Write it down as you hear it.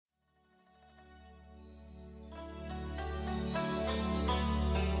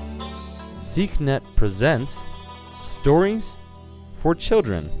SeekNet presents Stories for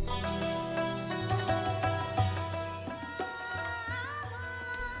Children.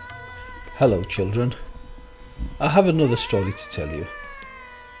 Hello children, I have another story to tell you.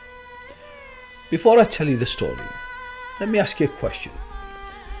 Before I tell you the story, let me ask you a question.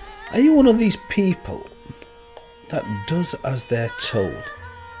 Are you one of these people that does as they're told?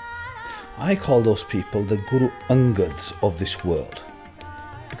 I call those people the Guru Angads of this world,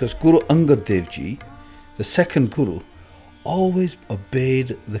 because Guru Angad Dev Ji, the second Guru, always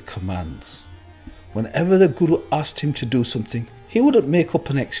obeyed the commands. Whenever the Guru asked him to do something, he wouldn't make up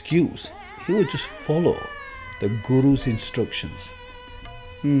an excuse. He would just follow the Guru's instructions.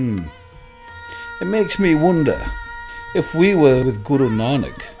 It makes me wonder, if we were with Guru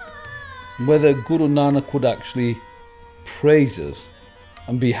Nanak, whether Guru Nanak would actually praise us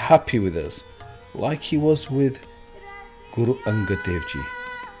and be happy with us like he was with Guru Angad Dev Ji.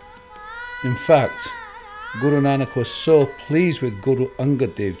 In fact, Guru Nanak was so pleased with Guru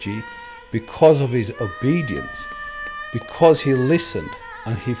Angad Dev Ji because of his obedience, because he listened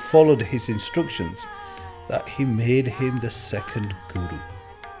and he followed his instructions, that he made him the second Guru.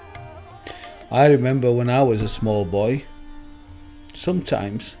 I remember when I was a small boy,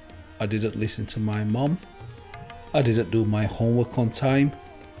 sometimes I didn't listen to my mom, I didn't do my homework on time,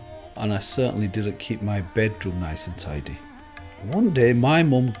 and I certainly didn't keep my bedroom nice and tidy. One day my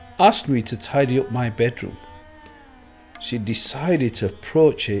mum asked me to tidy up my bedroom. She decided to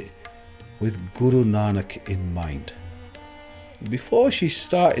approach it with Guru Nanak in mind. Before she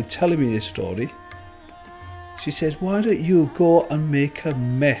started telling me this story, she said, "Why don't you go and make a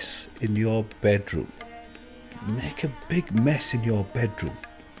mess in your bedroom? Make a big mess in your bedroom.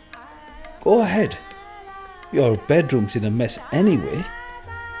 Go ahead. Your bedroom's in a mess anyway.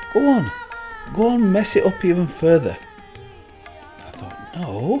 Go on, mess it up even further." I thought,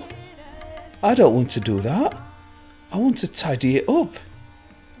 no, I don't want to do that. I want to tidy it up.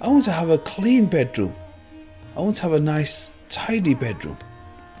 I want to have a clean bedroom. I want to have a nice, tidy bedroom.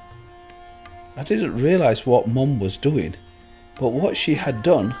 I didn't realise what Mum was doing, but what she had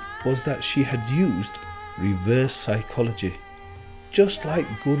done was that she had used reverse psychology, just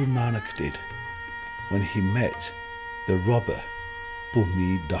like Guru Nanak did when he met the robber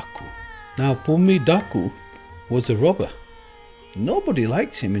Bhumi Daku. Now Bhumi Daku was a robber. Nobody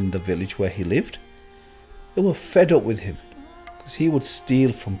liked him in the village where he lived. They were fed up with him because he would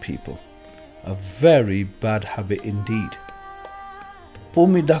steal from people. A very bad habit indeed.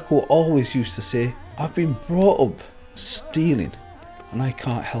 Bhumi Daku always used to say, "I've been brought up stealing and I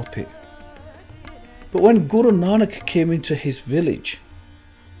can't help it." But when Guru Nanak came into his village,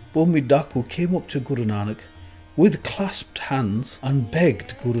 Bhumi Daku came up to Guru Nanak with clasped hands and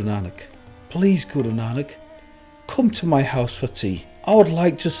begged Guru Nanak, "Please Guru Nanak, come to my house for tea. I would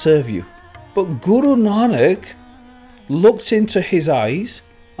like to serve you." But Guru Nanak looked into his eyes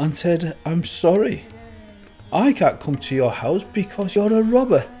and said, "I'm sorry. I can't come to your house because you're a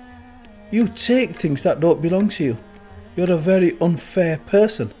robber. You take things that don't belong to you. You're a very unfair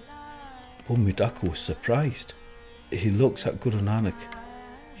person." Bhumi Daku was surprised. He looked at Guru Nanak.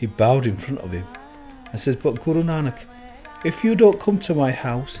 He bowed in front of him and said, "But Guru Nanak, if you don't come to my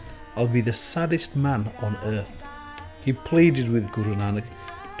house, I'll be the saddest man on earth." He pleaded with Guru Nanak,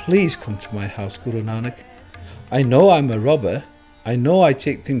 "Please come to my house, Guru Nanak. I know I'm a robber. I know I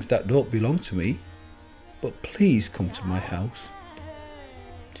take things that don't belong to me, but please come to my house."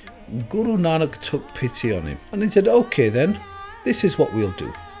 Guru Nanak took pity on him and he said, "Okay then, this is what we'll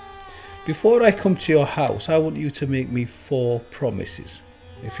do. Before I come to your house, I want you to make me 4 promises.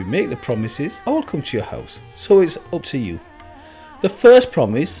 If you make the promises, I will come to your house. So it's up to you. The first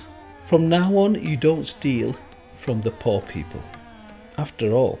promise, from now on you don't steal from the poor people.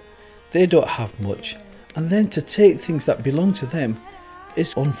 After all, they don't have much, and then to take things that belong to them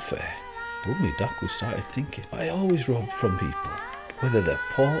is unfair." Bhumi Daku started thinking, "I always rob from people, whether they're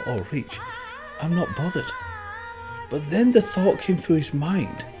poor or rich. I'm not bothered." But then the thought came through his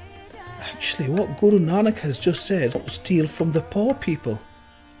mind, actually what Guru Nanak has just said, "Don't steal from the poor people."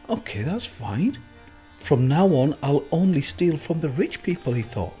 Okay, that's fine. From now on, I'll only steal from the rich people, he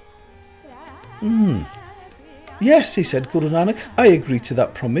thought. Yes, he said, "Guru Nanak, I agree to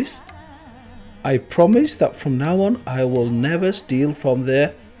that promise. I promise that from now on, I will never steal from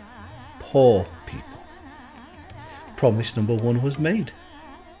the poor people." Promise number 1 was made.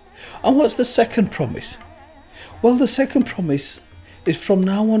 And what's the second promise? Well, the second promise is from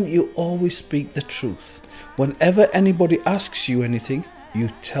now on, you always speak the truth. Whenever anybody asks you anything, you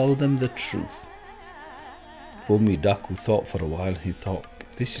tell them the truth. Bhumi Daku thought for a while. He thought,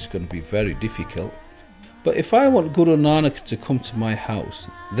 this is going to be very difficult. But if I want Guru Nanak to come to my house,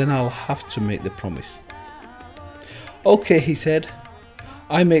 then I'll have to make the promise. Okay, he said,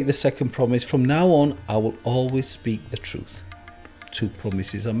 I make the second promise. From now on, I will always speak the truth. 2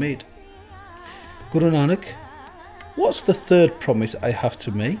 promises are made. Guru Nanak, what's the third promise I have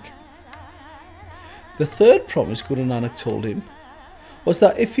to make? The third promise, Guru Nanak told him, was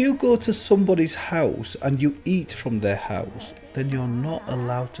that if you go to somebody's house and you eat from their house, then you're not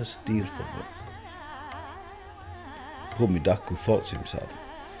allowed to steal from them. Bhumi Dakku thought to himself,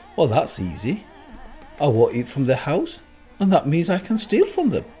 well, that's easy. I won't eat from their house, and that means I can steal from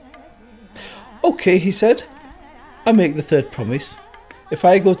them. Okay, he said, I make the third promise. If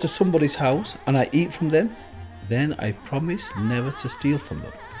I go to somebody's house and I eat from them, then I promise never to steal from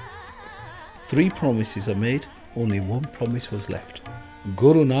them. 3 promises are made, only 1 promise was left.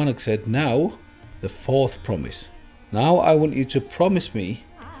 Guru Nanak said, now the 4th promise. Now I want you to promise me,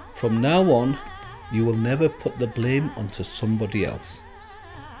 from now on, you will never put the blame onto somebody else.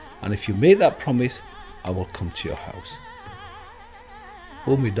 And if you make that promise, I will come to your house.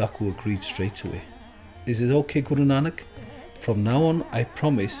 Bhumi Dakku agreed straight away. Is it okay, Guru Nanak? From now on, I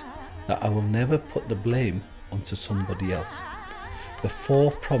promise that I will never put the blame onto somebody else. The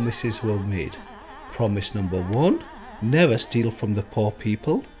 4 promises were made. Promise number 1, never steal from the poor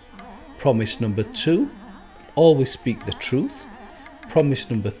people. Promise number 2, always speak the truth. Promise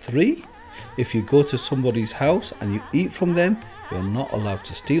number 3, if you go to somebody's house and you eat from them, you're not allowed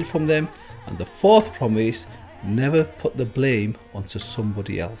to steal from them. And the 4th promise, never put the blame onto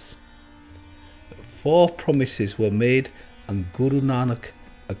somebody else. 4 promises were made, and Guru Nanak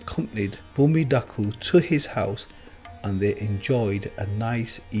accompanied Bhumi Dakku to his house, and they enjoyed a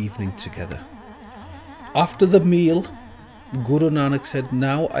nice evening together. After the meal, Guru Nanak said,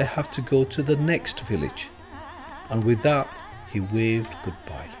 now I have to go to the next village. And with that, he waved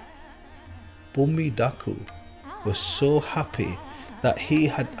goodbye. Bhumi Dakku was so happy that he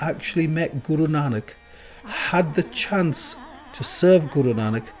had actually met Guru Nanak, had the chance to serve Guru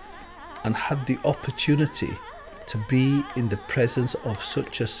Nanak, and had the opportunity to be in the presence of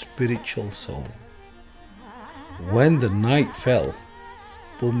such a spiritual soul. When the night fell,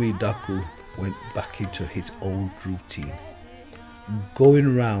 Bhumi Dakku went back into his old routine,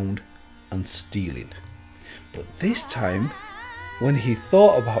 going round and stealing. But this time, when he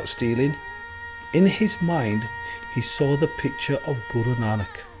thought about stealing, in his mind he saw the picture of Guru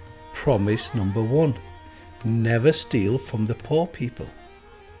Nanak. Promise number 1, never steal from the poor people.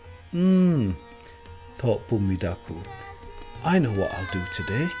 Thought Bhumi Dakku, I know what I'll do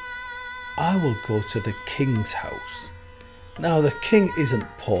today. I will go to the king's house. Now the king isn't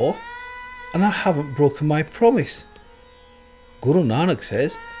poor, and I haven't broken my promise. Guru Nanak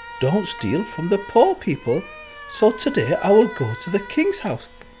says, don't steal from the poor people, so today I will go to the king's house.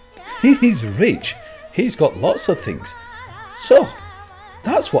 He's rich, he's got lots of things. So,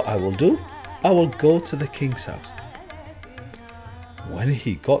 that's what I will do. I will go to the king's house. When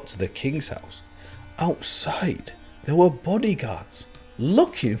he got to the king's house, outside there were bodyguards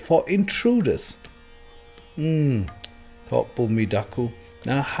looking for intruders. Thought Bhumi Dakku,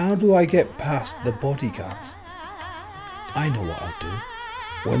 now how do I get past the bodyguards? I know what I'll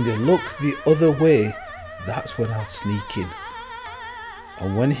do. When they look the other way, that's when I'll sneak in.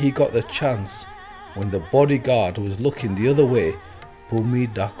 And when he got the chance, when the bodyguard was looking the other way,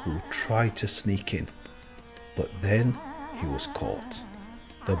 Bhumi Dakku tried to sneak in. But then he was caught.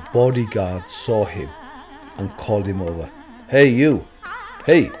 The bodyguard saw him and called him over. Hey you!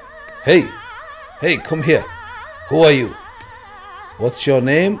 Hey! Come here! Who are you? What's your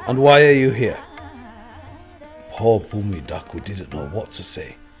name and why are you here? Poor Bhumi Dakku didn't know what to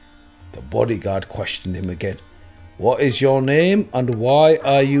say. The bodyguard questioned him again. What is your name and why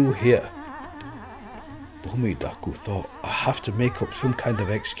are you here? Bhumi Dakku thought, I have to make up some kind of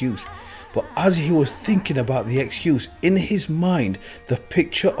excuse. But as he was thinking about the excuse, in his mind, the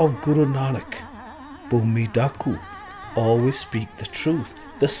picture of Guru Nanak, Bhumi Dakku, always speak the truth,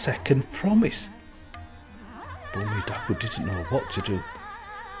 the second promise. Bhumi Dakku didn't know what to do.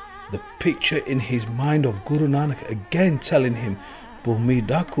 The picture in his mind of Guru Nanak again telling him, Bhumi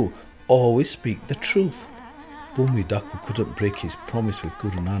Dakku, always speak the truth. Bhumi Dakku couldn't break his promise with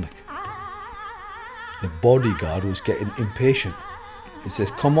Guru Nanak. The bodyguard was getting impatient. He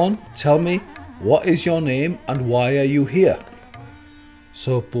says, come on, tell me, what is your name and why are you here?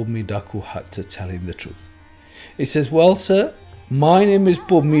 So Bhumi Dakku had to tell him the truth. He says, well sir, my name is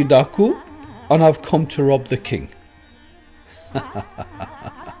Bhumi Dakku and I've come to rob the king.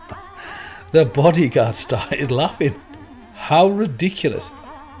 The bodyguard started laughing. How ridiculous.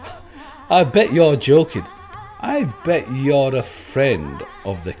 I bet you're joking. I bet you're a friend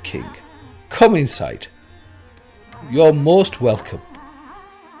of the king. Come inside. You're most welcome.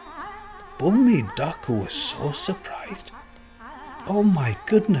 Bummi Daku was so surprised. Oh my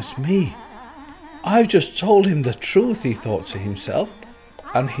goodness me. I've just told him the truth, he thought to himself,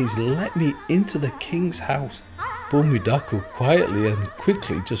 and he's let me into the king's house. Bummi Daku quietly and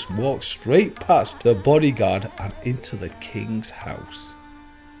quickly just walked straight past the bodyguard and into the king's house.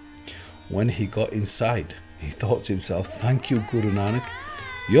 When he got inside, he thought to himself, thank you, Guru Nanak.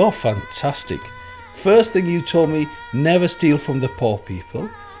 You're fantastic. First thing you told me, never steal from the poor people.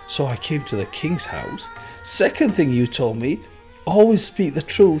 So I came to the king's house. Second thing you told me, always speak the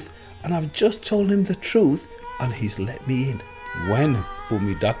truth. And I've just told him the truth and he's let me in. When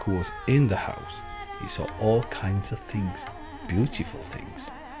Bummi Daku was in the house, he saw all kinds of things. Beautiful things.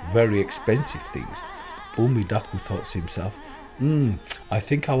 Very expensive things. Bummi Daku thought to himself, I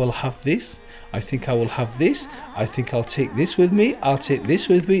think I will have this. I think I will have this. I think I'll take this with me. I'll take this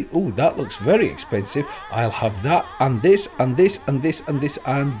with me. Oh, that looks very expensive. I'll have that and this and this and this and this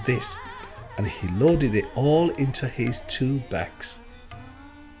and this. And he loaded it all into his 2 bags.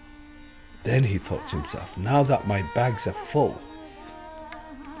 Then he thought to himself, now that my bags are full,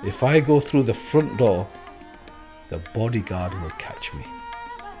 if I go through the front door, the bodyguard will catch me.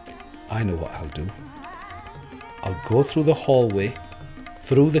 I know what I'll do. I'll go through the hallway,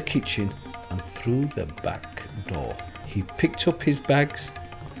 through the kitchen, and through the back door. He picked up his bags,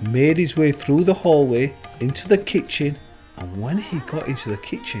 made his way through the hallway into the kitchen, and when he got into the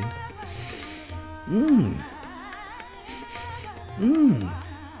kitchen,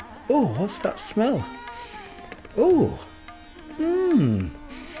 oh, what's that smell? Oh,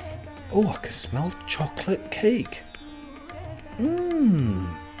 I can smell chocolate cake.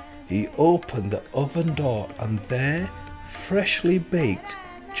 He opened the oven door and there, freshly baked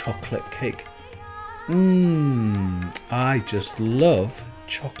chocolate cake. I just love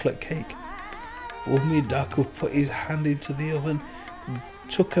chocolate cake. Bummi Daku put his hand into the oven,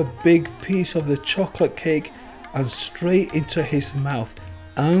 took a big piece of the chocolate cake and straight into his mouth.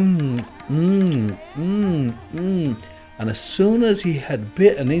 And as soon as he had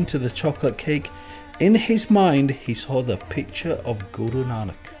bitten into the chocolate cake, in his mind he saw the picture of Guru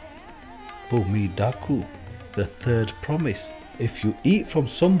Nanak. Bummi Daku, the 3rd promise. If you eat from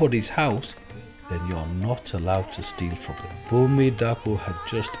somebody's house, then you're not allowed to steal from them. Bummi Daku had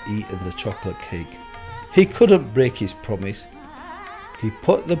just eaten the chocolate cake. He couldn't break his promise. He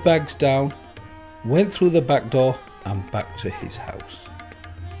put the bags down, went through the back door and back to his house.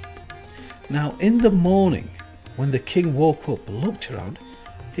 Now in the morning, when the king woke up and looked around,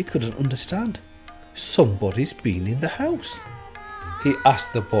 he couldn't understand. Somebody's been in the house. He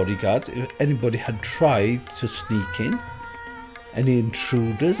asked the bodyguards if anybody had tried to sneak in. Any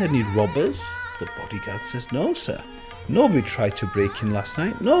intruders, any robbers? The bodyguard says, no sir. Nobody tried to break in last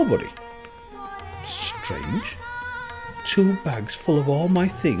night. Nobody. Strange. 2 bags full of all my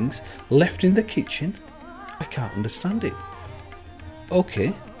things left in the kitchen. I can't understand it.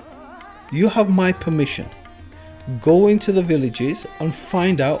 Okay. You have my permission. Go into the villages and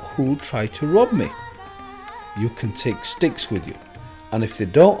find out who tried to rob me. You can take sticks with you. And if they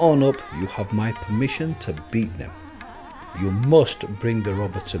don't own up, you have my permission to beat them. You must bring the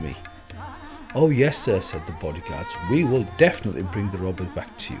robber to me. Oh yes sir, said the bodyguards. We will definitely bring the robbers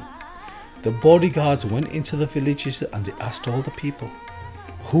back to you. The bodyguards went into the villages and they asked all the people.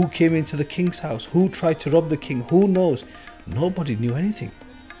 Who came into the king's house? Who tried to rob the king? Who knows? Nobody knew anything.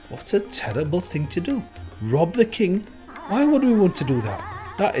 What a terrible thing to do. Rob the king? Why would we want to do that?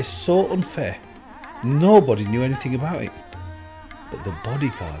 That is so unfair. Nobody knew anything about it. But the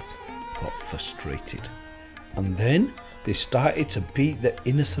bodyguards got frustrated. And then they started to beat the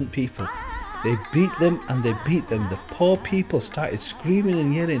innocent people. They beat them and they beat them. The poor people started screaming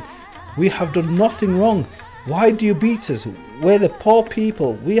and yelling, we have done nothing wrong. Why do you beat us? We're the poor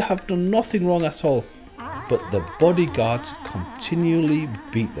people. We have done nothing wrong at all. But the bodyguards continually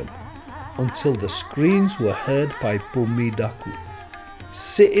beat them until the screams were heard by Bummi Daku.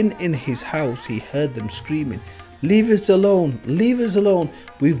 Sitting in his house, he heard them screaming, leave us alone, leave us alone.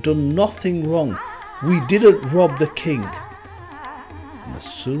 We've done nothing wrong. We didn't rob the king. And as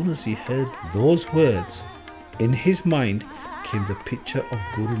soon as he heard those words, in his mind came the picture of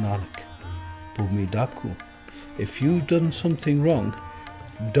Guru Nanak. Bummi Daku, if you've done something wrong,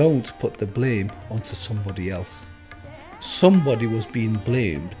 don't put the blame onto somebody else. Somebody was being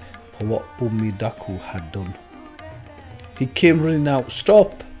blamed for what Bummi Daku had done. He came running out,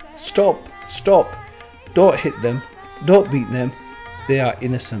 stop, stop, stop. Don't hit them, don't beat them. They are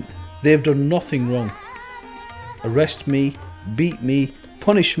innocent. They've done nothing wrong. Arrest me, beat me,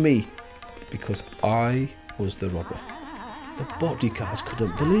 punish me, because I was the robber. The bodyguards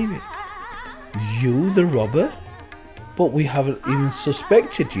couldn't believe it. You, the robber? But we haven't even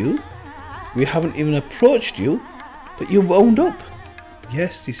suspected you. We haven't even approached you, but you've owned up.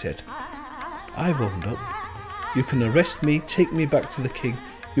 Yes, he said, I've owned up. You can arrest me, take me back to the king.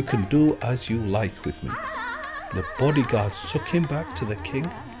 You can do as you like with me. The bodyguards took him back to the king,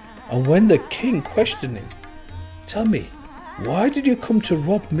 and when the king questioned him, tell me, why did you come to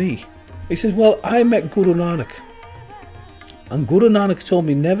rob me? He said, well, I met Guru Nanak, and Guru Nanak told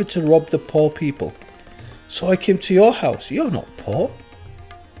me never to rob the poor people. So I came to your house. You're not poor.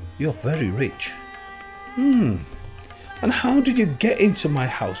 You're very rich. And how did you get into my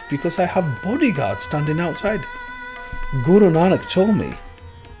house? Because I have bodyguards standing outside. Guru Nanak told me,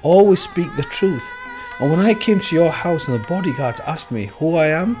 always speak the truth. And when I came to your house and the bodyguards asked me who I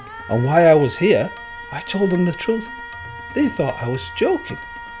am and why I was here, I told them the truth. They thought I was joking.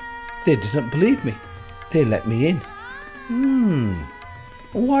 They didn't believe me. They let me in.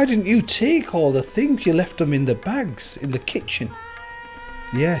 Why didn't you take all the things? You left them in the bags in the kitchen.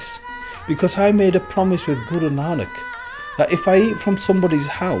 Yes, because I made a promise with Guru Nanak that if I eat from somebody's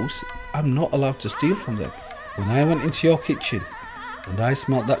house, I'm not allowed to steal from them. When I went into your kitchen and I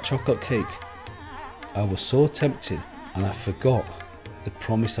smelt that chocolate cake, I was so tempted and I forgot the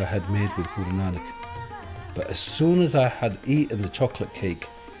promise I had made with Guru Nanak. But as soon as I had eaten the chocolate cake,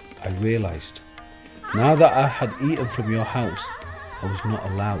 I realised, now that I had eaten from your house, I was not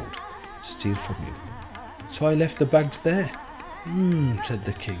allowed to steal from you. So I left the bags there. Said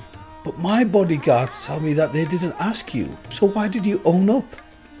the king. But my bodyguards tell me that they didn't ask you. So why did you own up?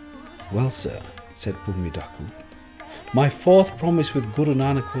 Well, sir, said Bhumi Dakku, my fourth promise with Guru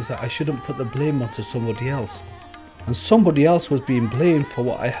Nanak was that I shouldn't put the blame onto somebody else. And somebody else was being blamed for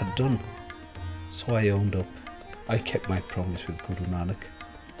what I had done. So I owned up. I kept my promise with Guru Nanak.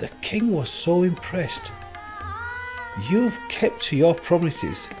 The king was so impressed. You've kept to your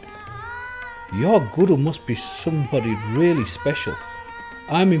promises. Your Guru must be somebody really special.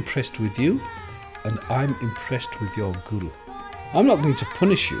 I'm impressed with you, and I'm impressed with your Guru. I'm not going to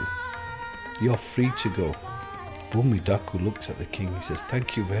punish you. You're free to go. Bhumi Dakku looks at the king. He says,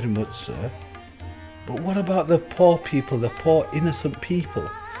 thank you very much, sir. But what about the poor people, the poor innocent people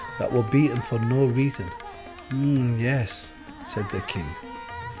that were beaten for no reason? Yes, said the king.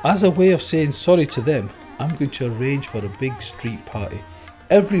 As a way of saying sorry to them, I'm going to arrange for a big street party.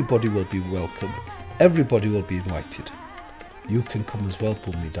 Everybody will be welcome. Everybody will be invited. You can come as well,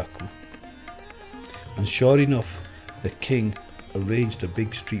 Bhumi Dakku. And sure enough, the king arranged a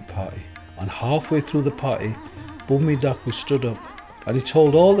big street party. And halfway through the party, Bhumi Dakku stood up and he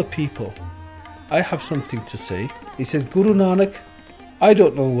told all the people, I have something to say. He says, Guru Nanak, I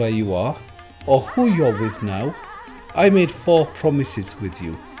don't know where you are or who you're with now. I made 4 promises with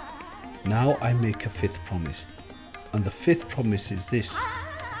you. Now I make a 5th promise. And the 5th promise is this.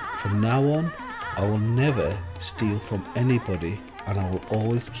 From now on, I will never steal from anybody and I will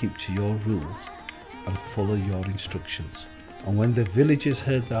always keep to your rules and follow your instructions. And when the villagers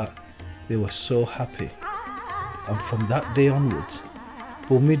heard that, they were so happy. And from that day onwards,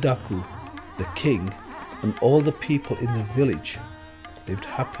 Bhumi Dakku, the king, and all the people in the village lived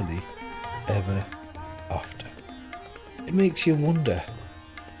happily ever after. It makes you wonder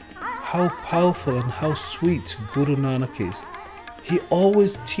how powerful and how sweet Guru Nanak is. He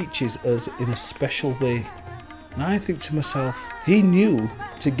always teaches us in a special way. And I think to myself, he knew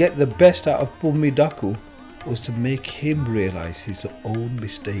to get the best out of Bhumi Dakku was to make him realise his own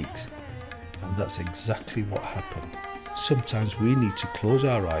mistakes. And that's exactly what happened. Sometimes we need to close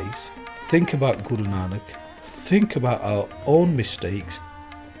our eyes, think about Guru Nanak, think about our own mistakes,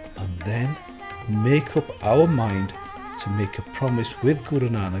 and then make up our mind to make a promise with Guru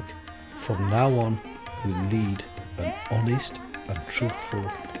Nanak. From now on, we lead an honest and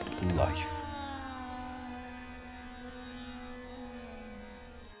truthful life.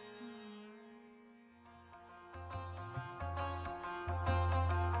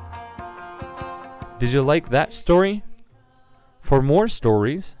 Did you like that story? For more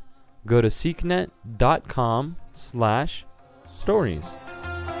stories, go to seeknet.com/stories.